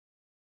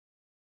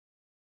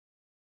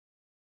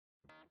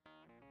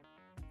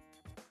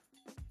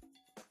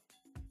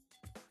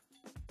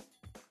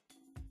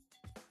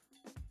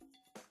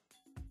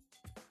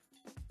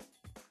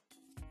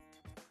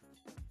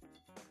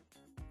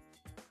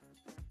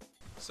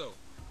So,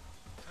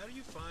 how do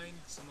you find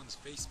someone's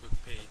Facebook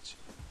page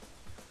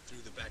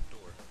through the back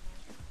door?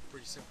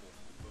 Pretty simple.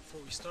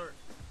 Before we start,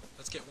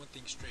 let's get one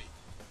thing straight.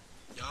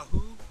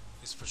 Yahoo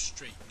is for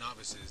straight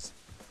novices.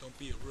 Don't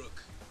be a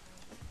rook.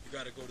 You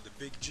gotta go to the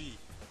big G,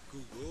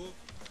 Google.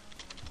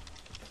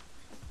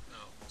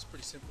 Now, it's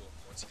pretty simple.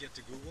 Once you get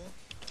to Google,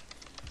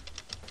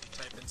 you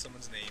type in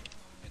someone's name,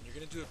 and you're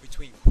gonna do it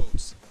between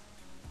quotes.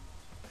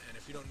 And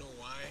if you don't know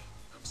why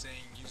I'm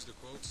saying use the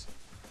quotes,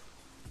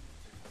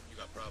 you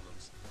got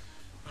problems.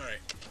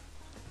 Alright,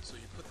 so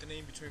you put the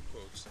name between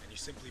quotes, and you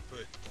simply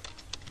put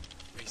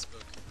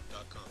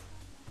facebook.com.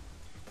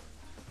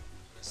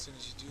 As soon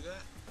as you do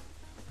that,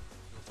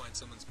 you'll find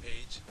someone's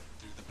page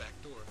through the back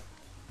door.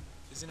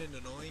 Isn't it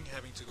annoying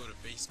having to go to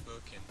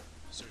Facebook and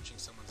searching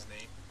someone's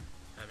name,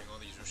 having all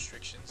these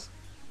restrictions?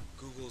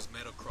 Google's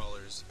meta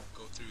crawlers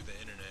go through the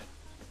internet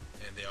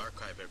and they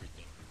archive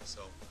everything.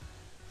 So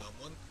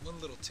one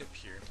little tip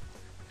here: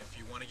 if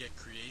you want to get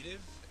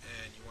creative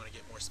and you want to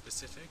get more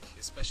specific,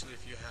 especially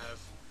if you have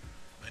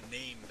a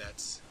name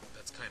that's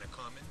kind of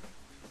common,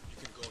 you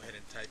can go ahead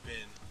and type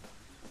in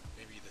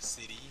maybe the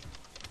city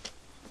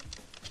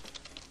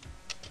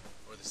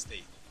or the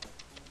state.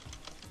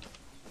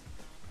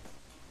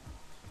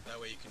 That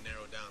way you can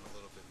narrow down a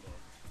little bit more.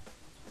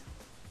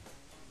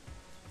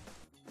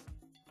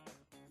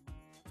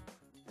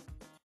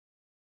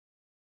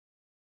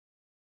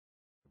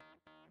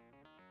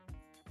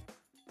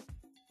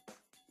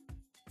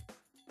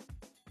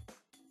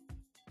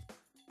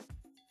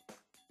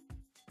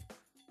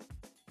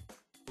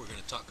 We're going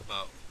to talk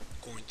about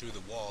going through the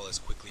wall as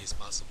quickly as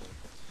possible.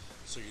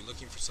 So you're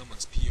looking for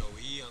someone's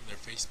POE on their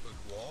Facebook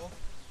wall.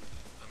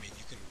 I mean,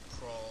 you can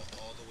crawl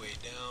all the way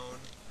down.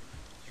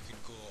 You can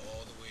go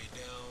all the way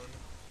down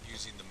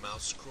using the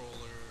mouse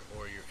scroller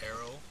or your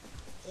arrow.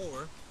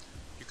 Or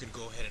you can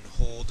go ahead and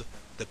hold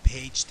the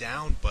page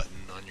down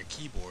button on your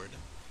keyboard,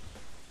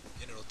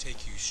 and it'll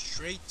take you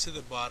straight to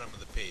the bottom of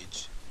the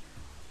page.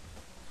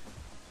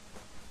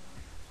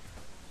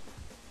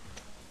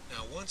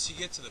 Now, once you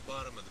get to the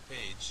bottom of the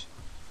page,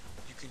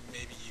 you can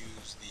maybe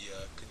use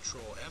the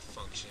Control F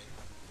function,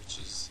 which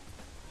is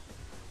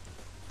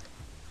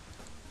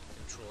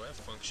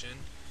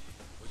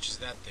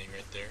that thing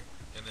right there,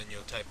 and then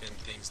you'll type in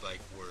things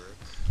like work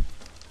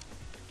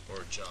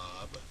or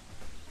job,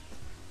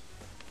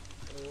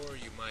 or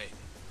you might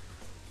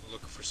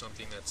look for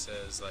something that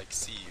says like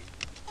see you,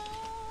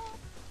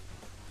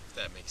 if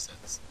that makes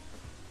sense.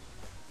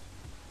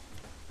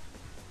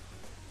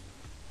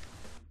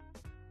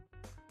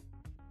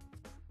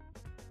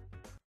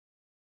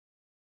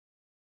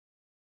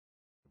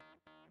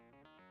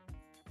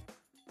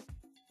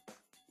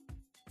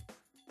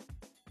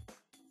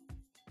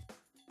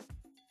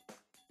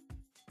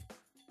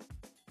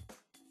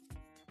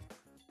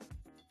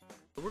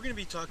 We're going to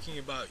be talking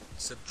about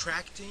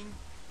subtracting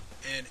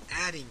and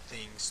adding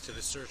things to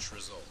the search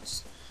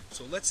results.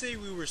 So let's say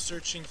we were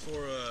searching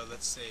for,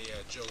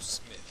 Joe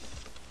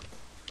Smith.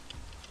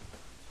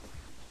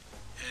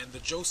 And the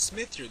Joe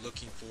Smith you're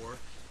looking for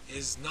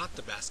is not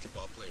the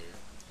basketball player.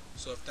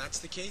 So if that's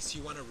the case,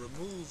 you want to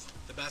remove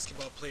the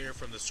basketball player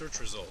from the search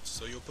results.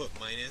 So you'll put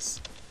minus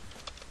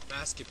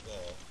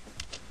basketball,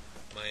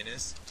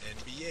 minus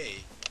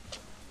NBA.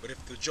 But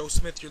if the Joe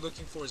Smith you're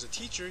looking for is a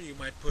teacher, you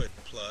might put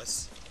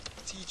plus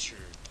teacher,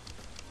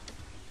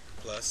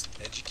 plus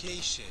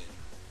education,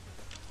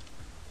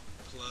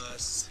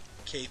 plus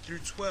K through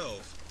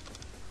 12,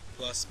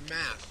 plus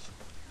math.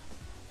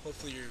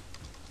 Hopefully you're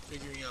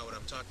figuring out what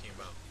I'm talking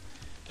about.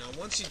 Now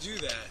once you do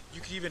that,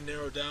 you can even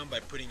narrow down by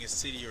putting a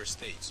city or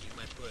state. So you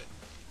might put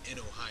in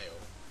Ohio,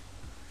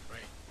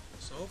 right?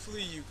 So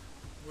hopefully you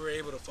were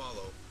able to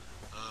follow.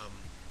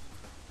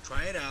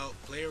 Try it out,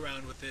 play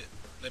around with it,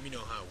 let me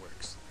know how it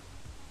works.